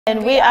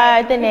And we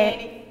are the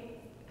NaeNae.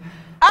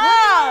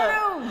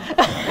 Oh!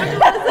 What you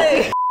want to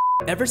say?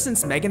 Ever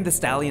since Megan Thee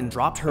Stallion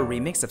dropped her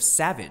remix of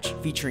Savage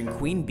featuring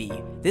Queen Bee,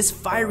 this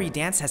fiery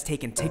dance has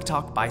taken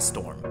TikTok by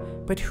storm.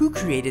 But who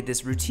created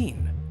this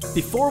routine?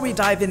 Before we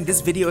dive in,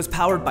 this video is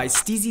powered by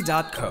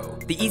STEEZY.co,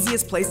 the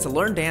easiest place to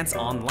learn dance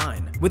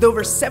online. With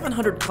over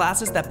 700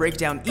 classes that break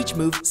down each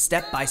move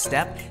step by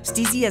step,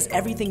 STEEZY has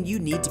everything you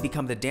need to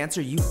become the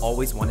dancer you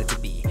always wanted to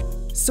be.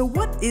 So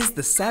what is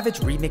the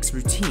Savage remix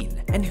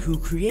routine, and who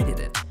created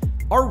it?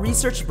 Our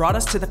research brought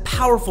us to the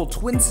powerful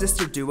twin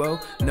sister duo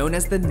known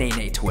as the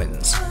NaeNae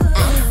Twins.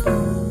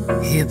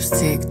 Hips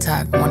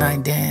tick-tock when I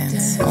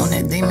dance. On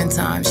that demon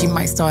time, she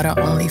might start her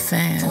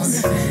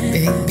OnlyFans.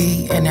 Big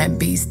B and that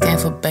B stand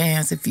for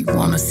bands. If you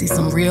wanna see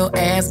some real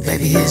ass,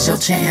 baby, here's your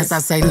chance. I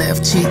say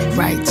left cheek,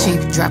 right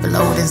cheek, drop it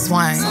low and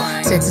swing.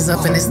 Texas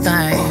up in this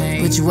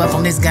thing, put you up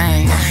on this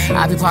game.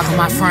 I be parking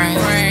my frame,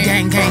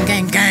 gang, gang,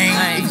 gang,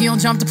 gang. If you don't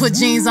jump to put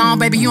jeans on,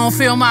 baby, you don't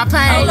feel my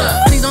pain.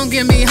 Please don't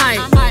give me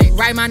hype,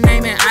 write my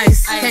name in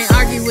ice. Can't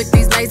argue with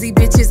these lazy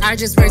bitches, I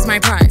just raise my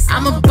price.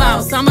 I'm a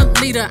boss, I'm a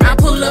leader, I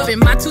pull up in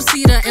my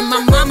two-seater, and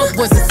my mama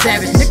was a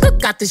savage. Nigga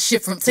got this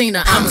shit from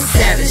Tina, I'm a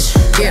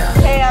savage, yeah.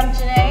 Hey, I'm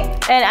Janae.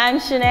 And I'm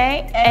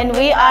Shanae. And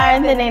we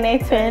are the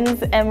NaeNae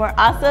Twins, and we're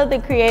also the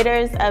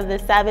creators of the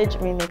Savage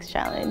Remix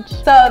Challenge.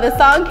 So the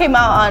song came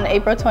out on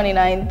April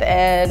 29th,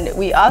 and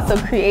we also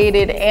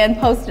created and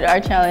posted our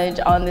challenge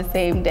on the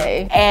same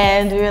day.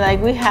 And we were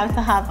like, we have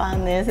to hop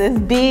on this. It's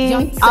B,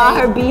 all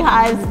her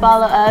beehives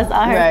follow us,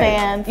 all her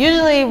fans.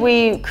 Usually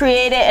we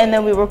create it and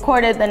then we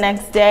record it the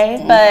next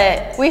day,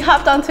 but we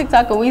hopped on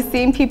TikTok and we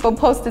seen people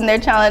posting their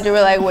challenge and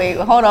we're like, wait,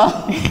 hold on.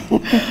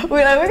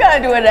 We're like, we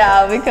gotta do it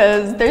now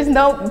because there's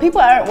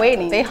people aren't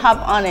waiting. They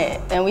hop on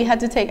it and we had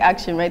to take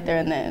action right there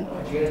and then.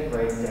 Could you guys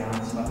break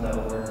down some of the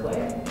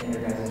wordplay in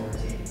your guys'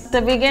 routine?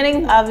 The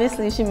beginning,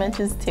 obviously, she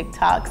mentions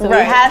TikTok, so we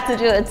had to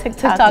do a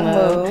TikTok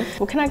move.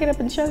 Well, can I get up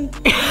and show you?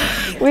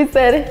 We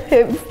said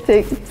hips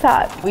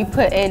TikTok. We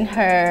put in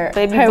her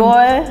baby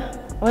boy.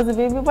 Was it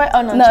baby boy?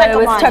 Oh no, it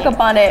was Chuck Up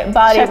On It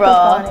body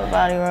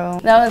roll.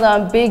 That was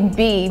on Big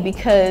B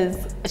because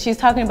she's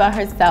talking about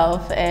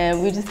herself,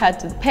 and we just had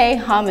to pay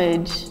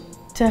homage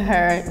to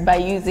her by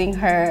using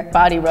her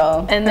body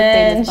roll. And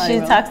then she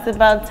talks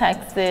about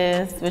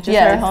Texas, which is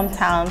her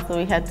hometown, so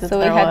we had to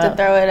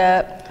throw it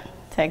up.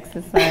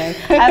 Texas sign.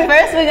 At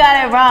first we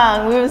got it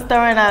wrong. We was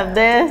throwing up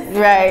this.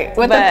 Right,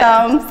 with the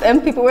thumbs,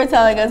 and people were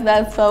telling us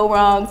that's so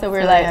wrong, so we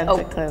were like,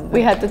 oh,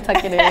 we had to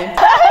tuck it in.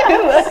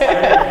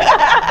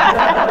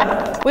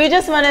 We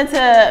just wanted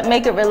to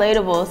make it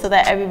relatable so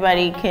that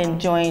everybody can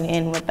join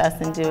in with us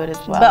and do it as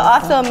well. But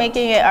also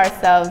making it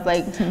ourselves,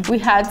 like we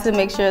had to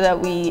make sure that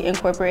we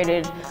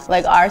incorporated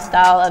like our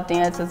style of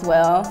dance as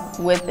well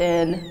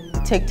within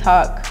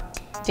TikTok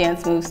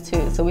dance moves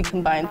too, so we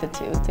combined the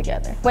two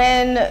together.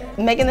 When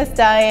Megan Thee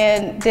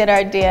Stallion did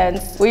our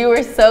dance, we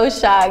were so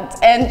shocked,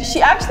 and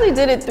she actually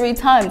did it 3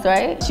 times,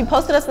 right? She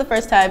posted us the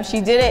first time,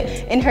 she did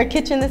it in her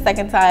kitchen the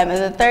second time,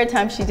 and the third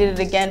time she did it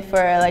again for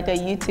like a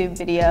YouTube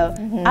video.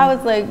 I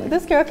was like,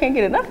 this girl can't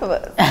get enough of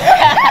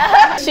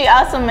us. She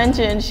also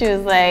mentioned, she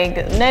was like,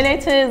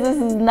 NaeNae Twins, this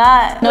is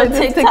not no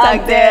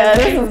TikTok dance,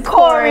 this is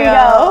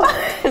choreo.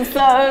 So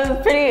it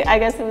was pretty, I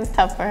guess it was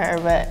tough for her,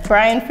 but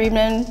Brian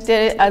Friedman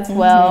did it as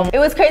well. It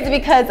was crazy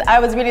because I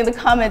was reading the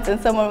comments and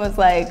someone was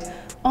like,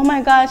 oh my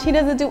gosh, he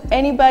doesn't do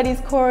anybody's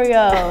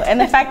choreo.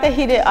 And the fact that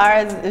he did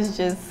ours is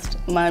just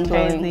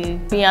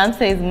mind-blowing.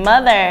 Beyonce's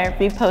mother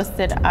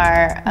reposted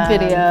our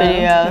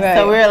video.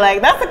 So we were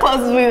like, that's the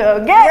closest we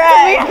will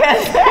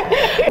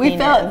get. We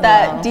felt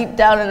that deep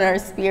down in our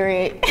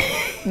spirit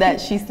that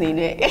she's seen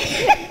it.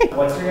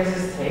 What's your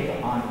guys'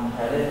 take on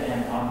credit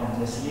and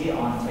authenticity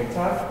on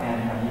TikTok,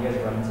 and have you guys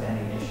run into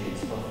any issues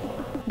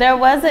before? There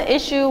was an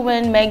issue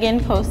when Megan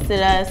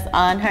posted us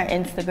on her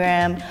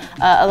Instagram.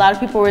 A lot of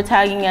people were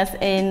tagging us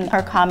in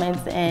her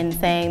comments and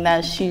saying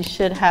that she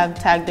should have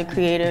tagged the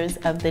creators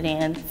of the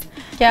dance.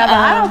 Yeah, but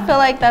I don't feel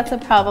like that's a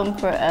problem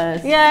for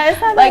us. Yeah,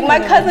 it's not like my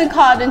cousin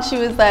called and she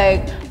was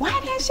like, why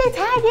didn't she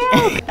tag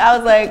you? I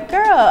was like,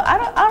 girl, I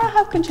don't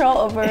have control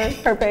over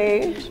her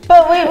page.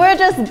 But we're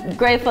just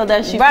grateful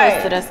that she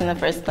posted us in the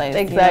first place.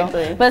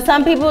 Exactly. You know? But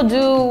some people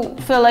do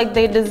feel like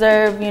they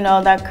deserve, you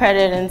know, that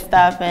credit and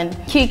stuff. And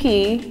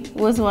Kiki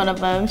was one of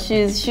them.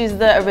 She's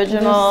the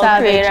original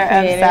creator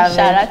of Savage.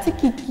 Shout out to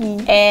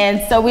Kiki.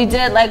 And so we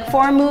did like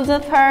 4 moves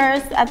of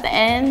hers at the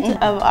end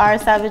of our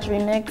Savage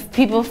remix.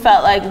 People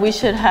felt like we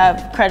should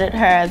have credit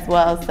her as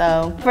well.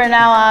 So for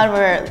now on,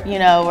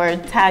 we're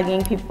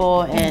tagging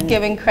people and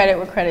giving credit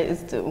where credit is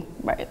due.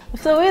 Right.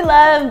 So we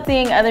love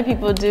seeing other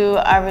people do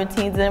our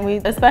routines, and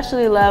we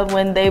especially love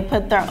when they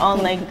put their own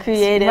like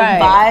creative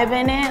vibe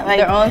in it, like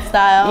their own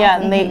style. Yeah,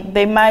 and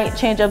they might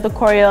change up the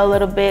choreo a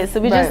little bit. So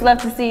we just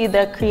love to see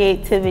the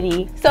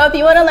creativity. So if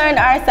you want to learn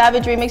our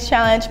Savage Remix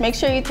Challenge, make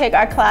sure you take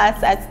our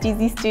class at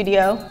STEEZY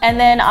Studio, and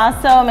then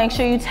also make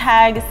sure you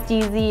tag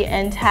STEEZY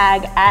and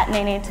tag at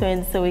NaeNae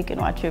Twins so we can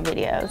watch your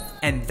videos.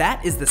 And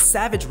that is the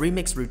Savage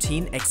Remix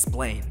routine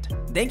explained.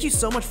 Thank you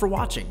so much for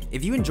watching.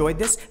 If you enjoyed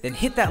this, then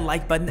hit that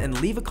like button and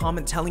leave a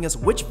comment telling us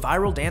which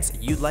viral dance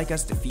you'd like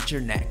us to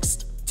feature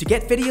next. To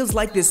get videos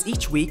like this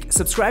each week,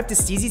 subscribe to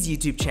STEEZY's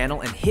YouTube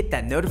channel and hit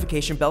that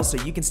notification bell so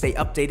you can stay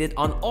updated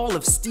on all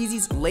of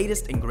STEEZY's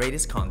latest and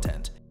greatest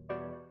content.